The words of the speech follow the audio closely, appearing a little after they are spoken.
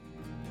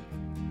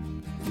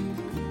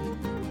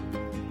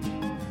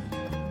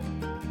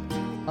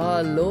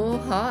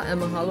Aloha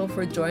and mahalo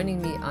for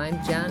joining me.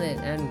 I'm Janet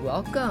and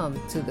welcome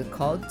to the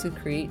Called to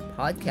Create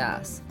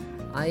podcast.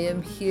 I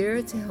am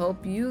here to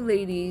help you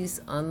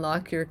ladies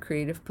unlock your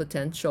creative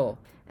potential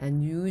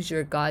and use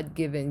your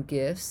God-given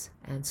gifts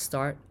and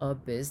start a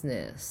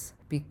business.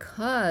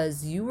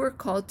 Because you were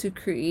called to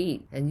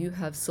create and you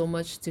have so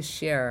much to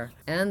share,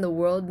 and the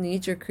world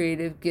needs your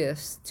creative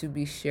gifts to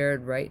be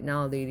shared right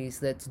now, ladies.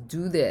 Let's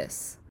do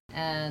this.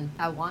 And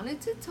I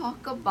wanted to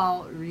talk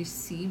about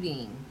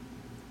receiving.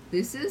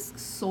 This is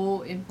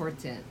so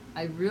important.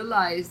 I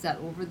realized that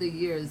over the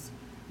years,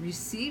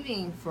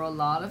 receiving for a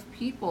lot of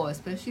people,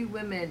 especially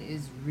women,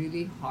 is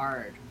really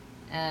hard.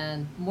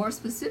 And more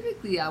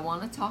specifically, I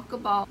want to talk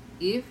about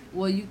you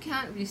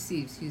can't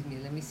receive,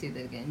 let me say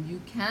that again.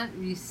 You can't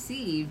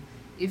receive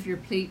if your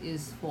plate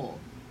is full.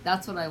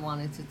 That's what I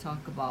wanted to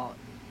talk about.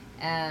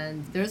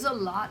 And there's a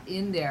lot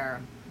in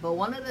there. But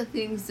one of the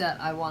things that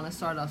I want to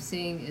start off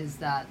saying is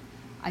that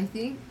I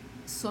think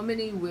so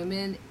many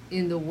women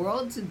in the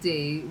world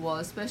today, well,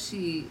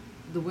 especially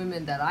the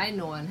women that I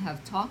know and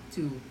have talked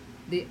to,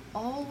 they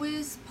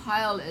always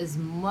pile as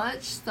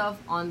much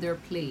stuff on their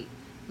plate.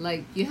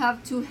 Like you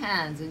have two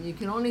hands and you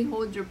can only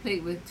hold your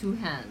plate with two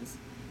hands.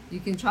 You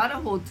can try to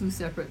hold two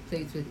separate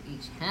plates with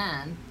each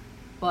hand,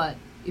 but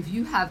if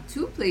you have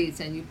two plates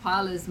and you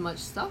pile as much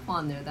stuff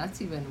on there,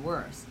 that's even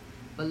worse.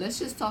 But let's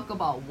just talk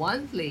about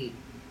one plate.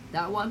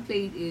 That one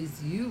plate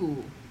is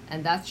you,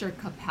 and that's your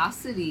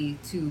capacity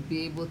to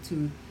be able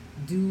to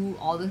do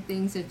all the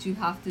things that you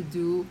have to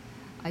do.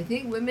 I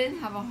think women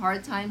have a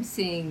hard time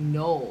saying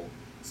no.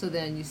 So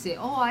then you say,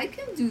 oh, I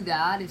can do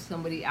that if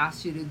somebody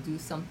asks you to do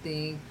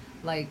something.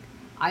 Like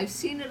I've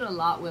seen it a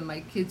lot when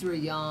my kids were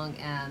young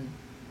and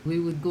I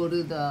would go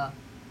to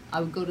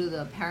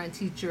the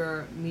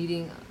parent-teacher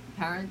meeting,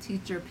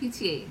 parent-teacher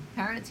PTA,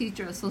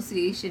 parent-teacher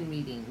association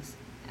meetings.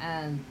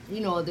 And,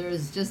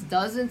 there's just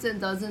dozens and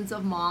dozens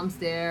of moms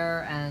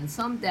there and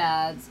some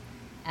dads,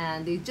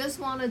 and they just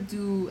want to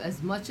do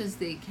as much as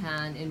they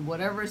can in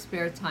whatever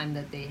spare time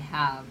that they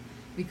have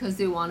because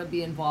they want to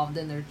be involved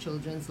in their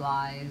children's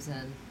lives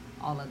and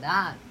all of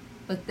that.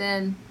 But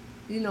then,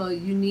 you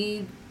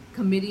need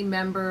committee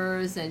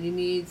members and you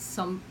need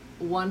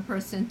one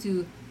person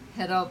to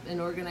head up an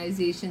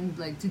organization,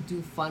 like to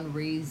do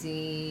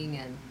fundraising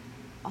and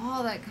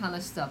all that kind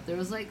of stuff. There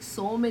was like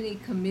so many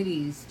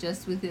committees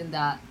just within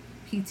that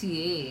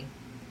PTA,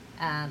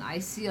 and I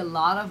see a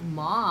lot of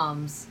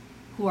moms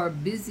who are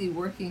busy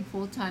working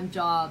full-time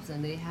jobs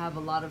and they have a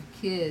lot of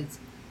kids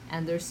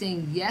and they're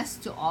saying yes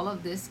to all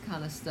of this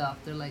kind of stuff.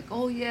 They're like,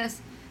 oh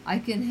yes, I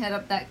can head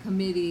up that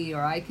committee,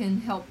 or I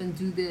can help and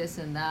do this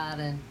and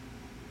that,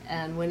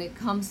 and when it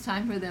comes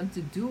time for them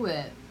to do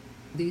it,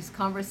 these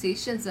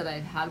conversations that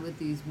I've had with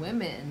these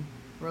women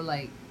were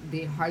like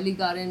they hardly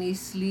got any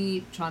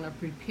sleep trying to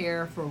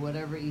prepare for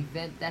whatever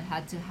event that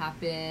had to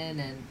happen,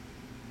 and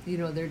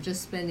they're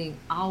just spending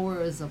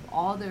hours of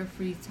all their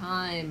free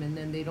time, and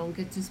then they don't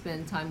get to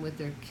spend time with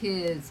their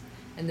kids,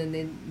 and then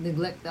they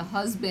neglect the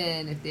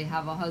husband if they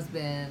have a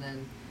husband.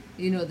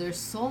 And there's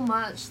so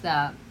much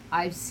that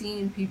I've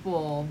seen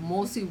people,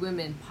 mostly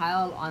women,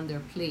 pile on their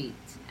plate.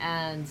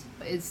 And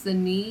it's the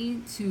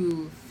need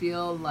to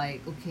feel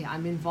like, okay,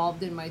 I'm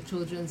involved in my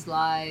children's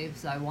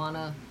lives. I want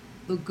to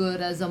look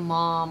good as a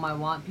mom. I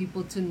want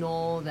people to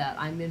know that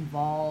I'm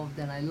involved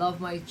and I love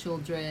my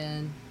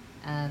children.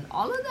 And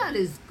all of that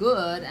is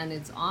good and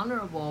it's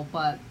honorable,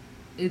 but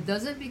it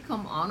doesn't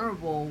become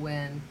honorable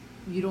when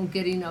you don't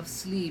get enough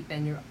sleep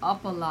and you're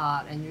up a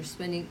lot and you're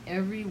spending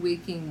every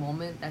waking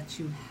moment that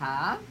you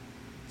have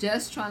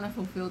just trying to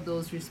fulfill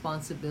those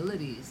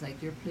responsibilities.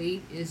 Like your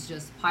plate is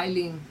just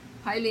piling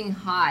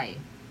high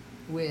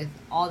with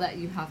all that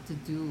you have to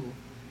do.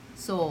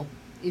 So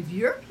if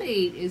your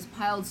plate is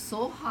piled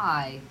so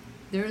high,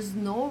 there's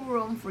no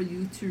room for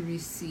you to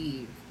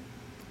receive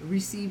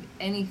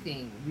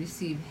anything.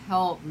 Receive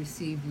help,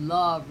 receive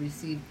love,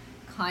 receive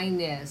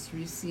kindness,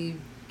 receive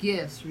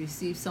gifts,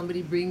 receive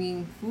somebody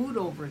bringing food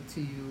over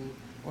to you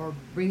or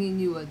bringing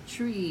you a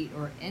treat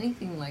or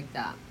anything like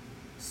that.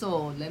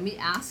 So let me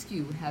ask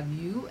you, have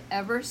you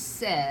ever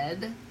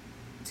said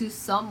to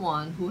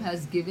someone who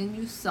has given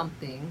you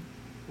something,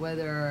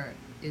 whether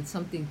it's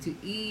something to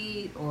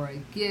eat or a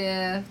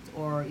gift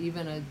or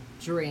even a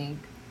drink,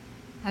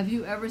 have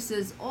you ever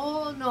says,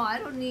 oh no, I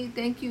don't need,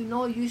 thank you,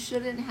 no, you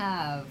shouldn't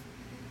have,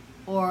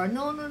 or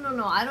no,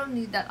 I don't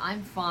need that,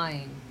 I'm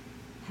fine?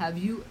 Have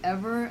you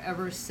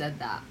ever said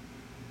that?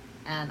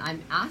 And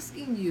I'm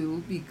asking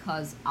you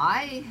because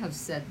I have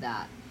said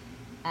that,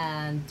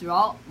 and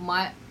throughout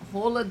my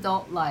whole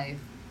adult life,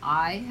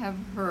 I have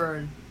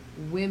heard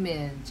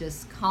women,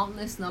 just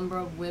countless number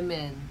of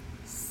women,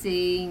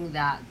 saying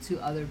that to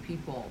other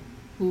people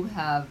who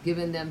have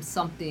given them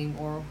something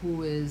or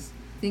who is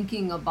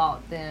thinking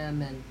about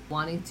them and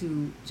wanting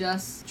to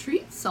just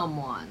treat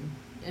someone.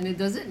 And it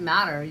doesn't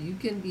matter.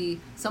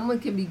 Someone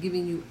can be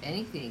giving you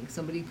anything.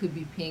 Somebody could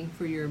be paying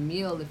for your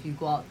meal if you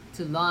go out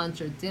to lunch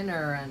or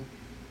dinner,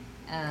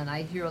 and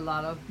I hear a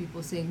lot of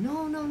people saying,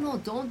 no,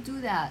 don't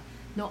do that.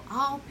 No,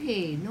 I'll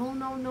pay.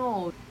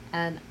 No.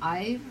 And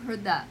I've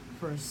heard that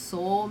for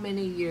so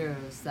many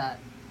years that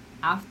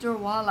after a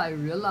while I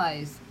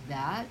realized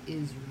that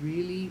is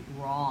really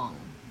wrong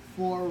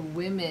for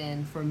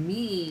women, for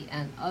me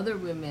and other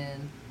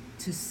women,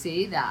 to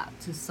say that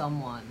to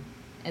someone.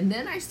 And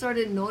then I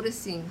started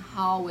noticing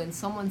how when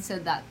someone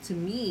said that to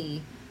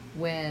me,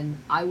 when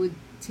I would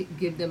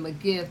give them a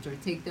gift or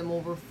take them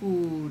over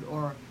food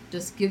or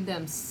just give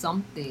them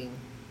something,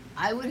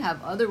 I would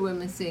have other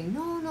women saying,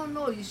 no, no,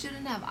 no, you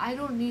shouldn't have. I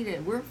don't need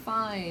it. We're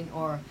fine.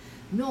 Or,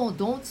 no,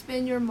 don't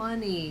spend your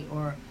money.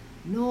 Or,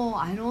 no,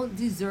 I don't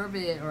deserve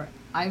it. Or,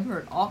 I've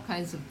heard all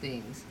kinds of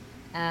things.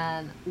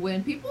 And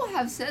when people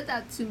have said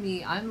that to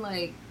me, I'm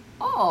like,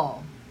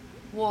 oh,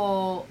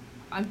 well,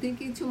 I'm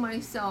thinking to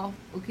myself,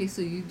 okay,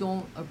 so you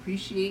don't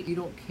appreciate, you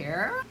don't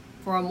care?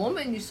 For a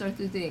moment, you start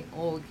to think,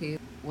 oh, okay,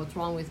 what's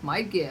wrong with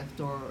my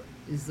gift? Or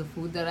is the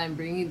food that I'm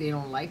bringing, they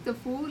don't like the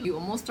food? You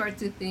almost start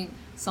to think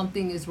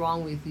something is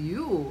wrong with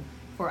you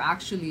for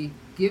actually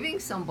giving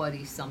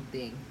somebody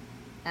something.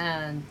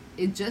 And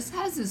it just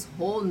has this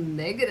whole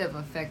negative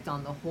effect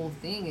on the whole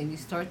thing, and you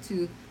start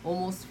to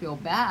almost feel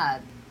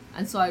bad.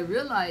 And so I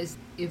realized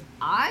if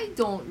I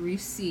don't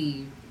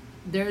receive,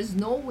 there's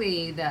no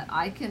way that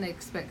I can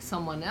expect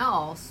someone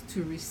else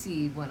to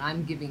receive when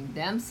I'm giving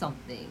them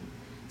something.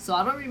 So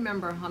I don't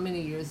remember how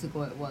many years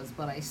ago it was,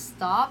 but I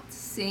stopped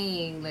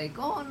saying like,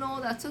 oh no,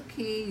 that's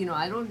okay,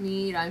 I don't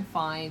need, I'm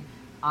fine.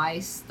 I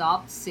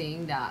stopped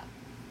saying that.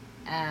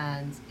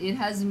 And it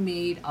has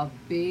made a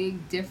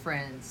big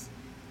difference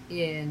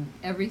in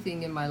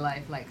everything in my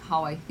life, like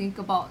how I think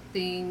about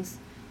things,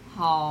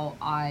 how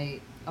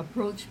I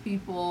approach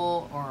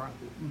people, or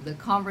the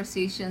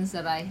conversations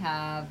that I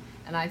have.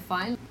 And I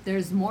find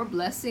there's more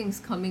blessings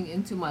coming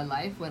into my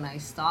life when I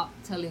stop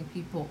telling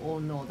people, oh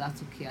no,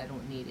 that's okay, I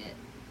don't need it.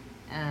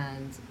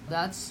 And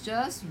that's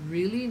just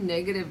really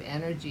negative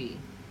energy.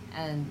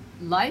 And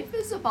life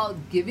is about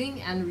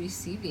giving and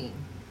receiving.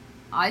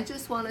 I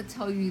just want to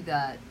tell you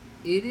that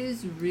it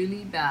is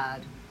really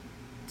bad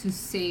to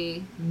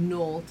say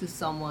no to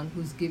someone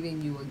who's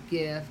giving you a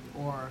gift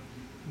or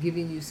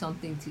giving you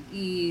something to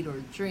eat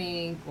or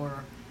drink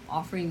or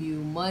offering you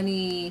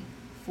money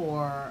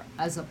for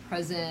as a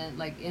present.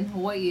 Like in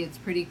Hawaii, it's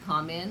pretty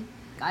common.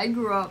 I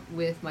grew up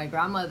with my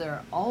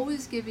grandmother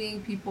always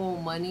giving people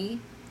money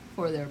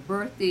for their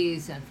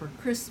birthdays and for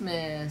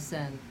Christmas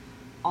and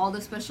all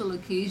the special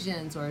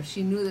occasions, or if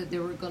she knew that they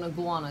were going to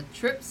go on a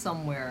trip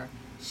somewhere,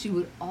 she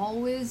would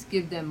always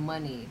give them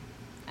money.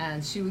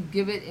 And she would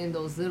give it in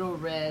those little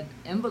red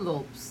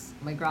envelopes.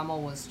 My grandma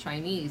was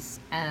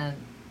Chinese, and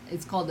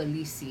it's called a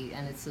lisi,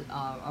 and it's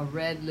a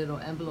red little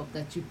envelope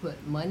that you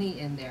put money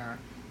in there.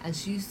 And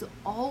she used to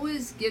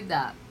always give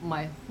that.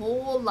 My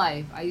whole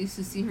life, I used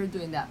to see her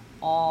doing that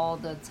all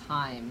the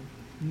time.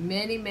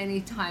 Many,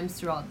 many times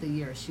throughout the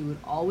year, she would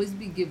always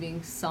be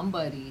giving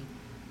somebody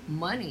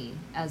money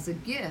as a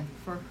gift.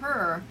 For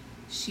her,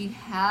 she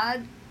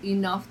had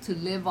enough to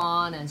live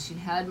on and she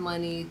had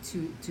money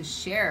to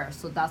share,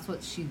 so that's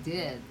what she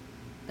did.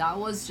 That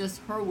was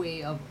just her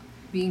way of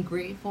being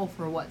grateful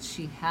for what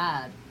she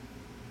had.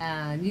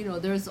 And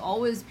there's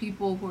always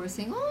people who are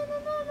saying, oh no,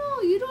 no,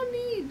 no, you don't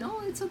need,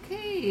 no, it's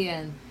okay.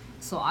 And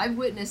so I've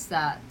witnessed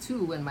that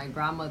too when my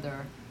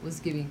grandmother was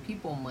giving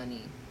people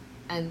money.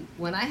 And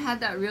when I had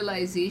that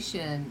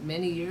realization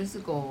many years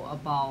ago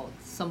about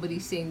somebody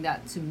saying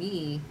that to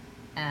me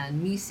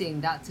and me saying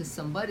that to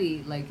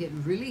somebody, like it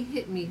really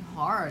hit me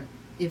hard.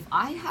 If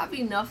I have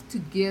enough to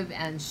give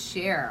and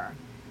share,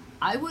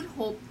 I would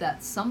hope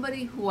that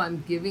somebody who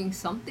I'm giving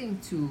something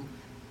to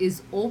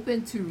is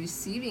open to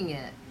receiving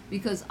it,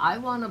 because I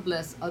want to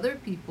bless other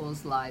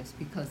people's lives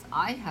because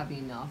I have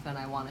enough and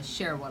I want to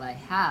share what I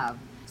have.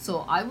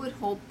 So I would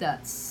hope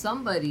that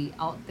somebody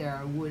out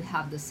there would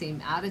have the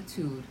same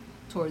attitude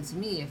towards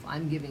me if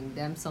I'm giving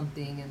them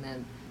something, and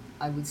then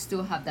I would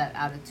still have that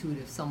attitude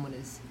if someone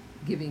is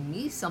giving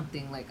me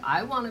something. Like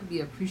I want to be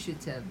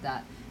appreciative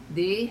that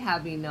they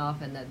have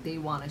enough and that they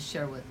want to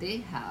share what they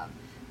have.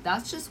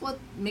 That's just what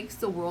makes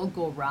the world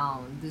go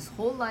round. This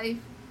whole life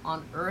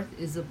on earth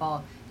is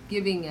about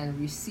giving and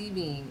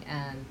receiving,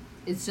 and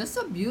it's just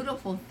a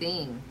beautiful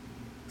thing.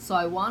 So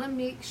I want to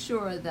make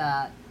sure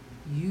that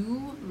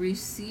you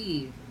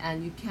receive,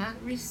 and you can't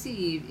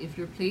receive if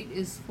your plate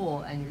is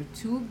full and you're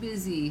too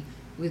busy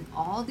with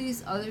all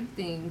these other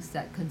things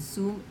that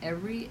consume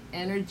every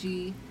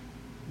energy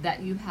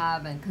that you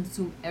have and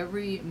consume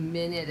every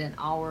minute and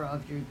hour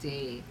of your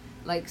day.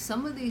 Like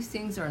some of these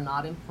things are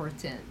not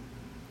important.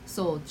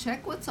 So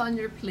check what's on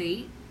your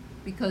plate,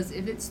 because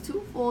if it's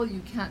too full, you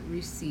can't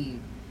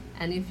receive.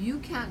 And if you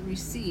can't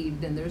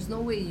receive, then there's no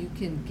way you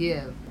can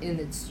give in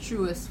its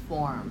truest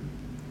form.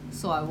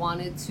 So I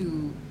wanted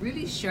to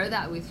really share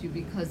that with you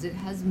because it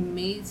has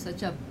made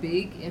such a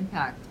big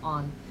impact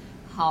on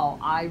how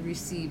I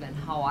receive and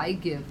how I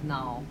give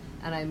now.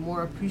 And I'm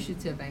more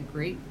appreciative and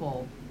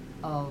grateful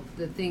of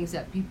the things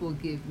that people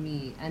give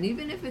me. And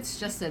even if it's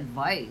just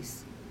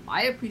advice,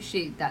 I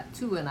appreciate that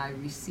too, and I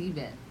receive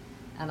it.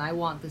 And I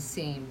want the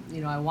same,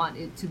 I want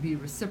it to be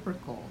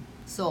reciprocal.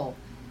 So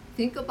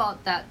think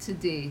about that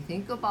today.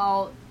 Think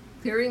about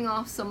clearing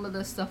off some of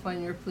the stuff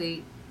on your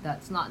plate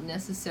that's not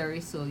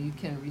necessary so you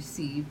can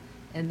receive,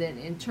 and then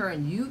in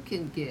turn you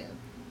can give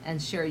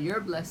and share your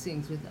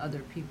blessings with other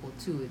people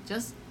too. It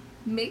just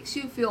makes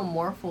you feel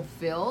more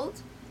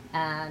fulfilled,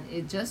 and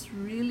it just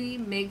really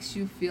makes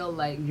you feel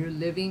like you're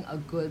living a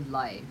good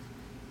life,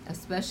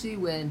 especially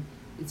when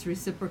it's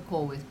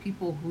reciprocal with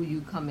people who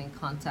you come in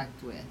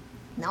contact with.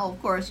 Now,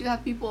 of course, you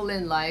have people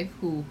in life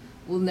who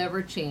will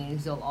never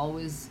change. They'll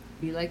always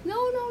be like, no,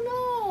 no,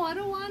 no, I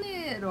don't want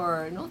it,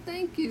 or no,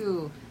 thank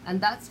you. And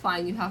that's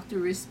fine. You have to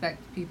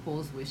respect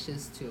people's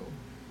wishes too.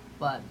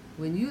 But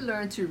when you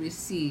learn to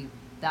receive,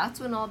 that's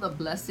when all the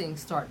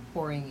blessings start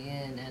pouring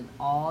in and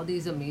all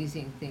these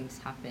amazing things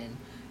happen.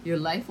 Your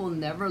life will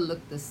never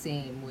look the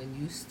same when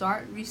you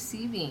start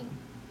receiving.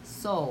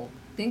 So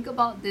think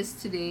about this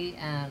today,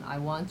 and I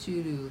want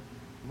you to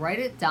write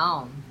it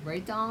down.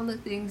 Write down the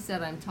things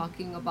that I'm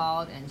talking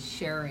about and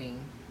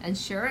sharing, and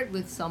share it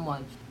with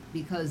someone,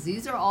 because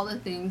these are all the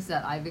things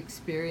that I've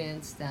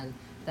experienced and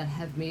that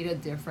have made a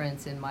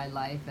difference in my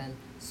life and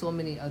so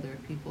many other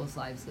people's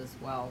lives as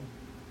well.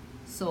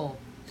 So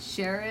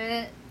share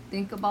it,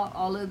 think about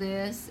all of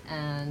this,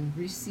 and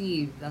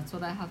receive. That's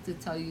what I have to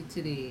tell you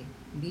today.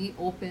 Be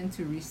open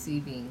to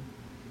receiving.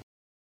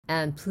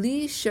 And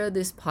please share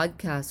this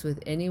podcast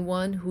with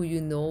anyone who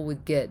you know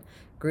would get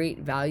great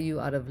value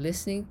out of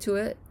listening to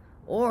it.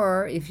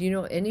 Or if you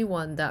know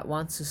anyone that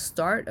wants to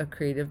start a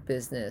creative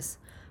business,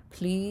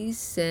 please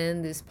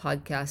send this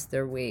podcast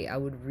their way. I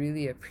would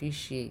really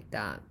appreciate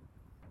that.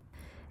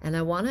 And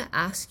I want to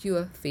ask you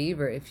a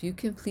favor. If you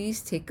can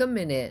please take a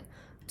minute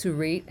to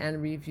rate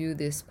and review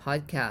this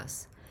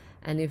podcast.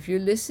 And if you're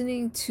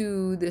listening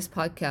to this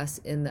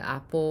podcast in the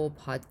Apple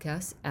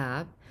Podcast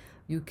app,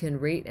 you can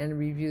rate and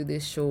review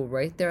this show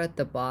right there at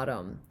the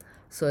bottom.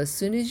 So as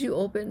soon as you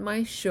open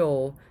my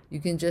show, you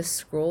can just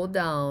scroll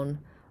down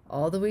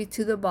all the way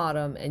to the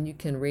bottom and you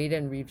can rate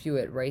and review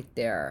it right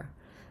there,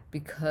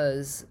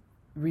 because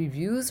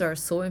reviews are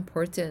so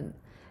important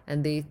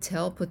and they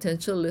tell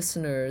potential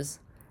listeners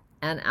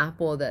and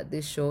Apple that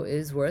this show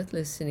is worth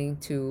listening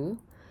to.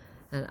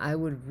 And I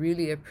would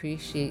really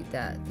appreciate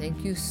that.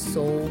 Thank you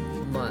so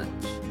much.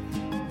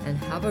 And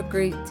have a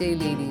great day,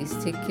 ladies.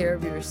 Take care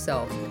of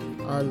yourself.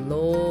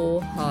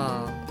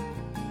 Aloha.